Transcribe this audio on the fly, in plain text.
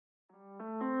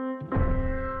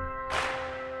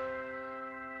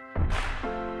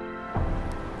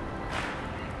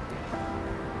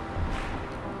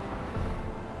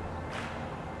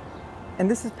And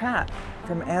this is Pat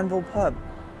from Anvil Pub.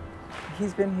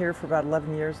 He's been here for about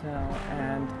 11 years now,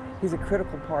 and he's a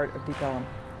critical part of Deep Ellum.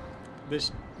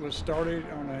 This was started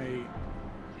on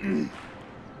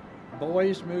a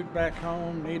boys moved back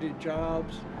home, needed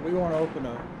jobs. We want to open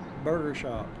a burger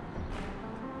shop,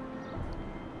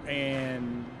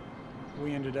 and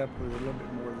we ended up with a little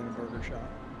bit more than a burger shop.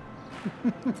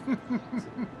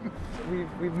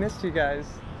 We've missed you guys.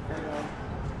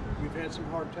 We've had some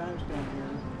hard times down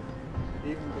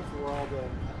here, even before all the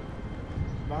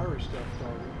virus stuff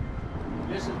started.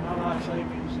 This is my life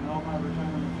savings and all my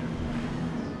retirement and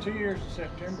everything. In 2 years in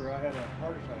September, I had a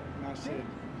heart attack, and I said,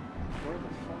 where the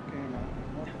fuck am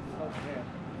I? What the fuck happened?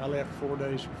 I left 4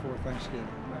 days before Thanksgiving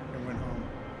and went home.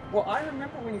 Well, I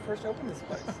remember when you first opened this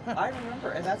place. I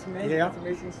remember, and that's amazing. Yeah. That's an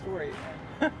amazing story.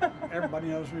 Everybody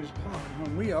knows we was punk.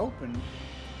 When we opened,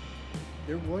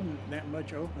 there wasn't that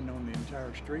much open on the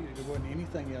entire street. There wasn't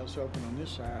anything else open on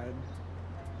this side,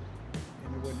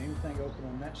 and there wasn't anything open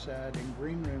on that side, and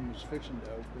Green Room was fixing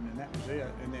to open, and that was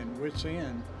it. And then Wits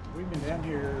End, we've been down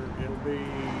here, it'll be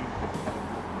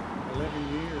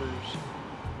 11 years.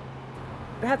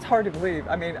 That's hard to believe.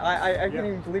 I mean, I can't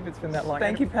even believe it's been that long.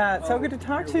 Thank you, Pat. So good to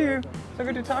talk to you. So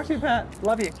good to talk to you, Pat.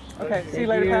 Love you. Okay, see you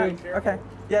later, Pat. Okay.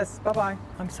 Yes, bye-bye.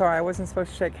 I'm sorry, I wasn't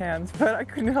supposed to shake hands, but I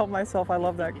couldn't help myself. I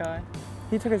love that guy.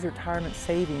 He took his retirement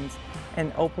savings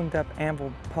and opened up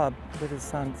Anvil Pub with his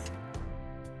sons.